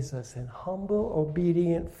Christ Jesus in humble,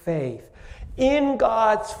 obedient faith, in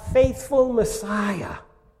God's faithful Messiah,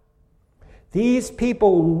 these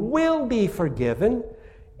people will be forgiven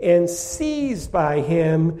and seized by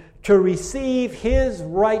him to receive his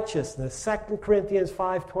righteousness. 2 Corinthians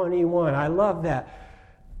 5:21. I love that.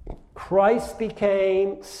 Christ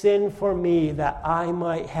became sin for me that I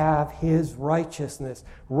might have his righteousness.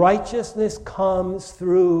 Righteousness comes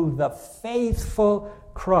through the faithful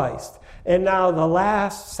Christ. And now the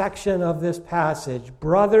last section of this passage,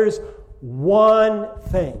 brothers, one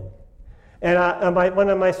thing. And one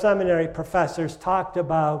of my seminary professors talked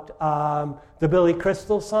about the Billy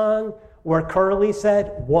Crystal song where Curly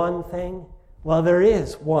said, one thing. Well, there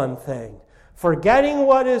is one thing. Forgetting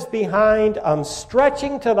what is behind, I'm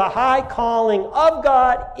stretching to the high calling of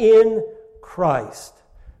God in Christ.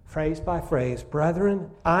 Phrase by phrase,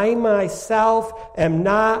 brethren, I myself am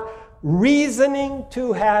not reasoning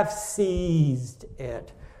to have seized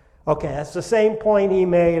it. Okay, that's the same point he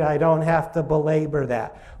made. I don't have to belabor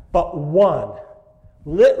that. But one.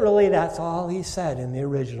 Literally, that's all he said in the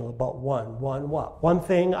original. But one. One what? One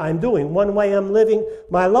thing I'm doing. One way I'm living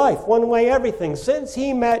my life. One way everything. Since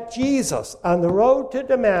he met Jesus on the road to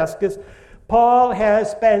Damascus, Paul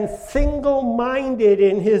has been single-minded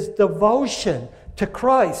in his devotion to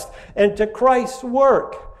Christ and to Christ's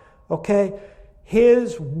work. Okay?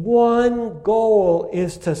 His one goal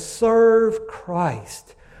is to serve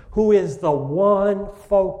Christ, who is the one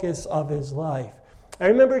focus of his life. I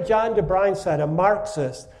remember John DeBrine said, a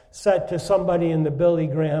Marxist, said to somebody in the Billy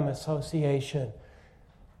Graham Association,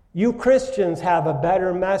 you Christians have a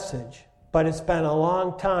better message, but it's been a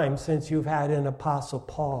long time since you've had an Apostle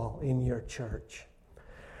Paul in your church.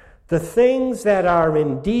 The things that are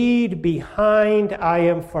indeed behind, I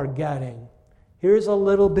am forgetting. Here's a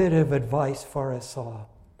little bit of advice for us all.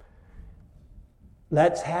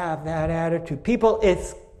 Let's have that attitude. People,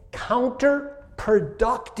 it's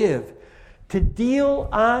counterproductive to deal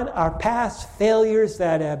on our past failures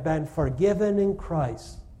that have been forgiven in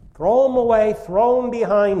Christ. Throw them away, throw them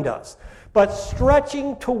behind us. But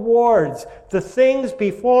stretching towards the things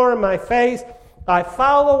before my face, I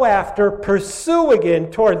follow after, pursue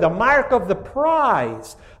again toward the mark of the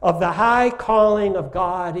prize of the high calling of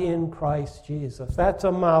God in Christ Jesus. That's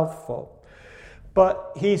a mouthful.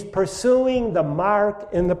 But he's pursuing the mark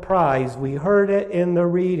and the prize. We heard it in the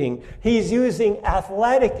reading. He's using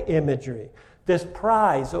athletic imagery. This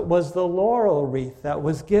prize, it was the laurel wreath that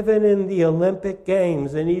was given in the Olympic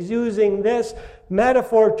Games. And he's using this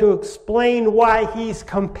metaphor to explain why he's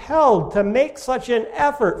compelled to make such an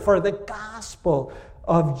effort for the gospel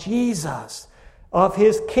of Jesus, of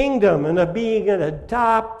his kingdom, and of being an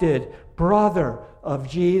adopted brother of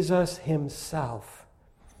Jesus himself.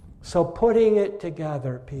 So putting it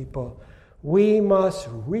together, people, we must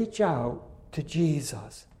reach out to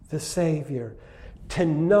Jesus, the Savior, to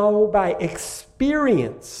know by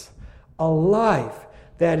experience a life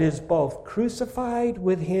that is both crucified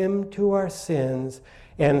with him to our sins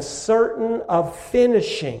and certain of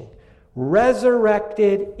finishing,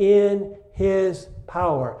 resurrected in his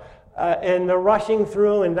power. And the rushing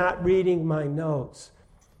through and not reading my notes,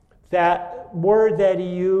 that word that he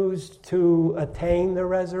used to attain the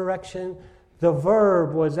resurrection, the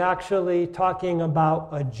verb was actually talking about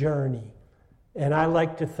a journey. And I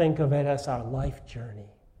like to think of it as our life journey.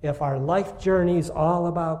 If our life journey is all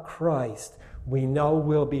about Christ, we know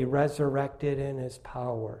we'll be resurrected in his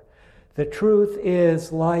power. The truth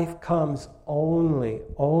is, life comes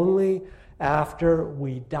only after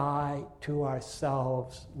we die to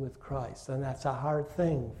ourselves with Christ. And that's a hard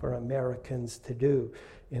thing for Americans to do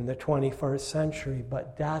in the 21st century.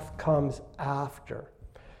 But death comes before.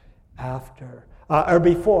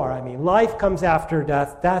 Life comes after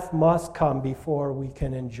death. Death must come before we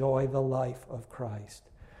can enjoy the life of Christ.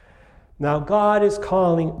 Now, God is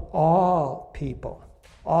calling all people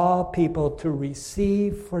to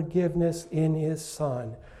receive forgiveness in his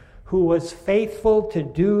Son, who was faithful to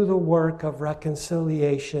do the work of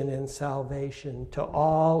reconciliation and salvation to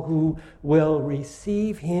all who will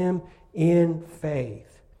receive him in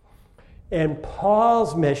faith. And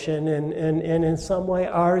Paul's mission, and in some way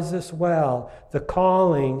ours as well, the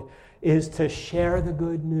calling is to share the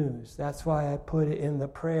good news. That's why I put it in the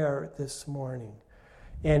prayer this morning.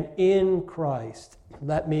 And in Christ,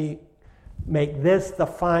 let me make this the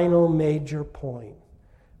final major point.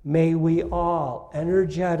 May we all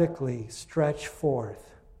energetically stretch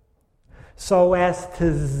forth so as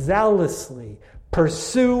to zealously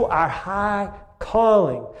pursue our high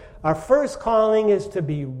calling. Our first calling is to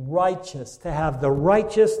be righteous, to have the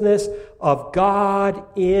righteousness of God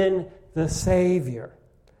in the Savior.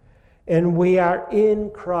 And we are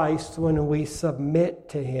in Christ when we submit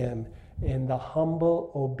to him in the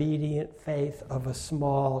humble, obedient faith of a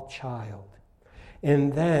small child.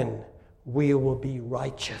 And then we will be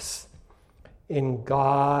righteous in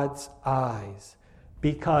God's eyes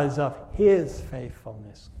because of his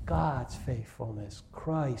faithfulness, God's faithfulness,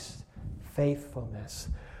 Christ's faithfulness.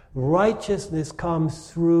 Righteousness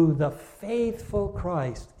comes through the faithful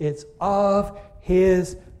Christ. It's of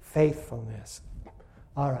his faithfulness.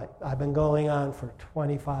 All right, I've been going on for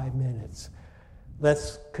 25 minutes.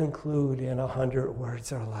 Let's conclude in 100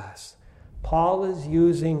 words or less. Paul is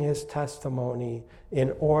using his testimony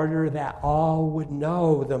in order that all would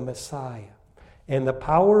know the Messiah and the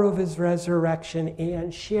power of his resurrection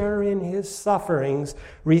and share in his sufferings,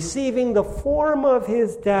 receiving the form of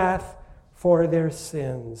his death for their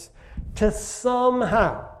sins, to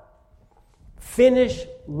somehow finish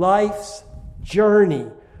life's journey,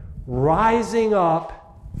 rising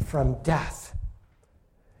up from death.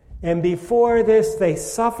 And before this, they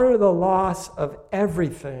suffer the loss of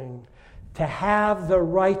everything to have the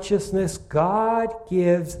righteousness God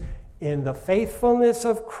gives in the faithfulness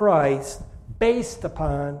of Christ based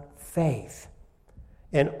upon faith.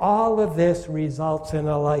 And all of this results in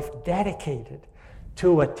a life dedicated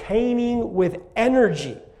to attaining with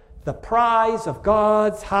energy the prize of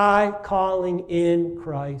God's high calling in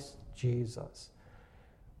Christ Jesus,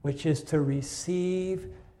 which is to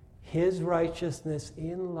receive his righteousness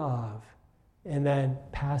in love and then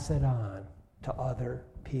pass it on to other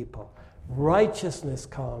people. Righteousness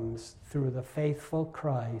comes through the faithful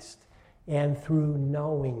Christ and through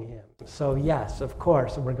knowing him. So yes, of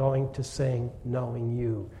course, we're going to sing Knowing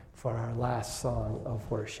You for our last song of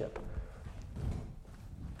worship.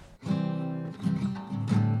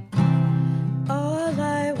 All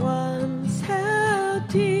I once held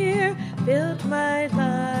dear, built my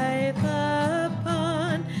life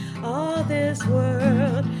upon, all this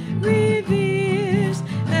world reveres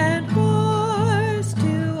and wars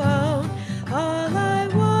to own. All I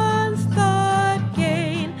once thought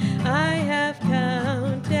gain, I have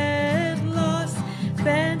counted loss,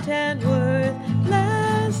 spent and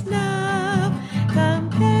worthless now,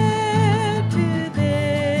 compared to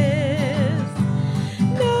this.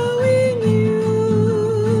 Knowing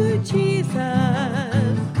you,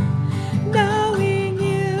 Jesus, knowing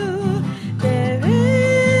you, there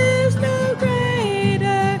is no greater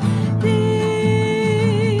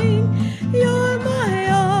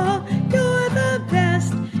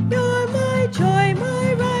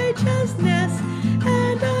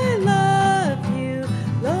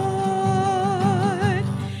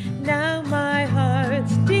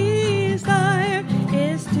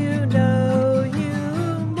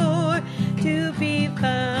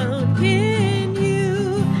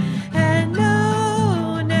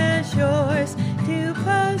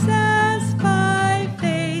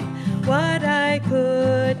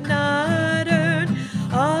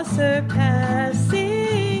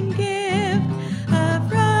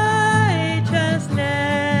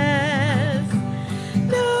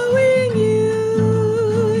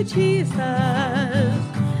Jesus.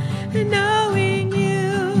 Knowing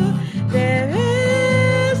you, there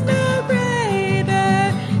is no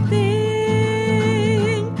greater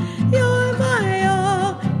thing. You're my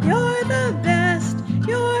all, you're the best,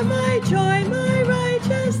 you're my joy, my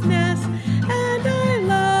righteousness, and I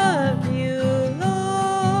love you,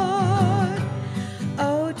 Lord.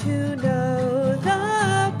 Oh, to know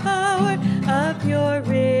the power of your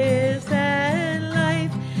risen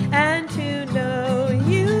life, and to know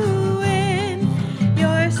you in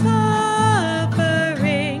your sufferings,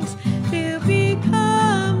 to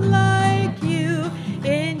become like you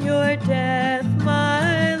in your death,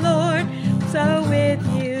 my Lord. So with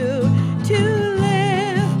you to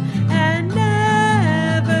live and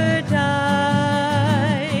never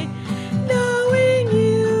die, knowing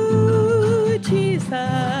you,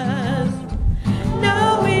 Jesus,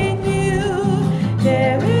 knowing you,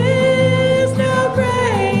 there is no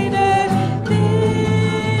greater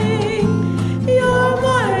thing. You're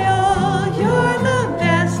my all, you're the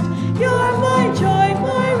best, you're my joy,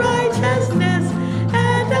 my righteousness,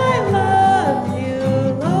 and I love you,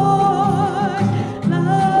 Lord,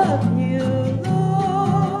 love you,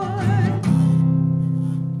 Lord.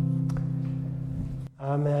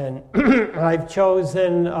 Amen. I've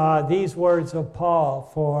chosen these words of Paul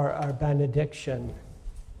for our benediction.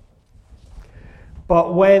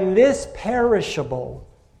 But when this perishable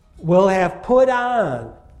will have put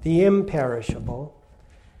on the imperishable,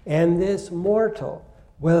 and this mortal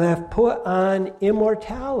will have put on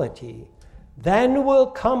immortality, then will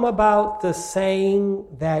come about the saying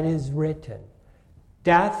that is written,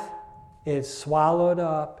 death is swallowed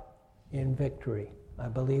up in victory. I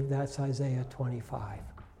believe that's Isaiah 25.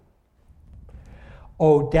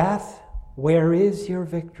 O death, where is your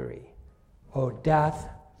victory? O death,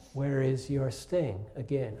 where is your sting?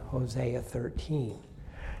 Again, Hosea 13.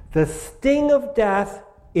 The sting of death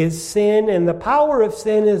is sin, and the power of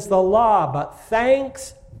sin is the law. But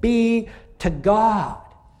thanks be to God,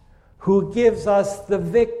 who gives us the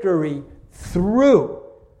victory through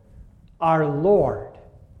our Lord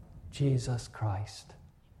Jesus Christ.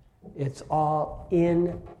 It's all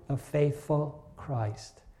in the faithful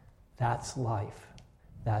Christ. That's life.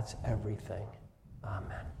 That's everything.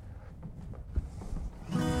 Amen.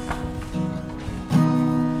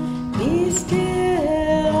 Be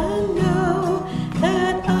still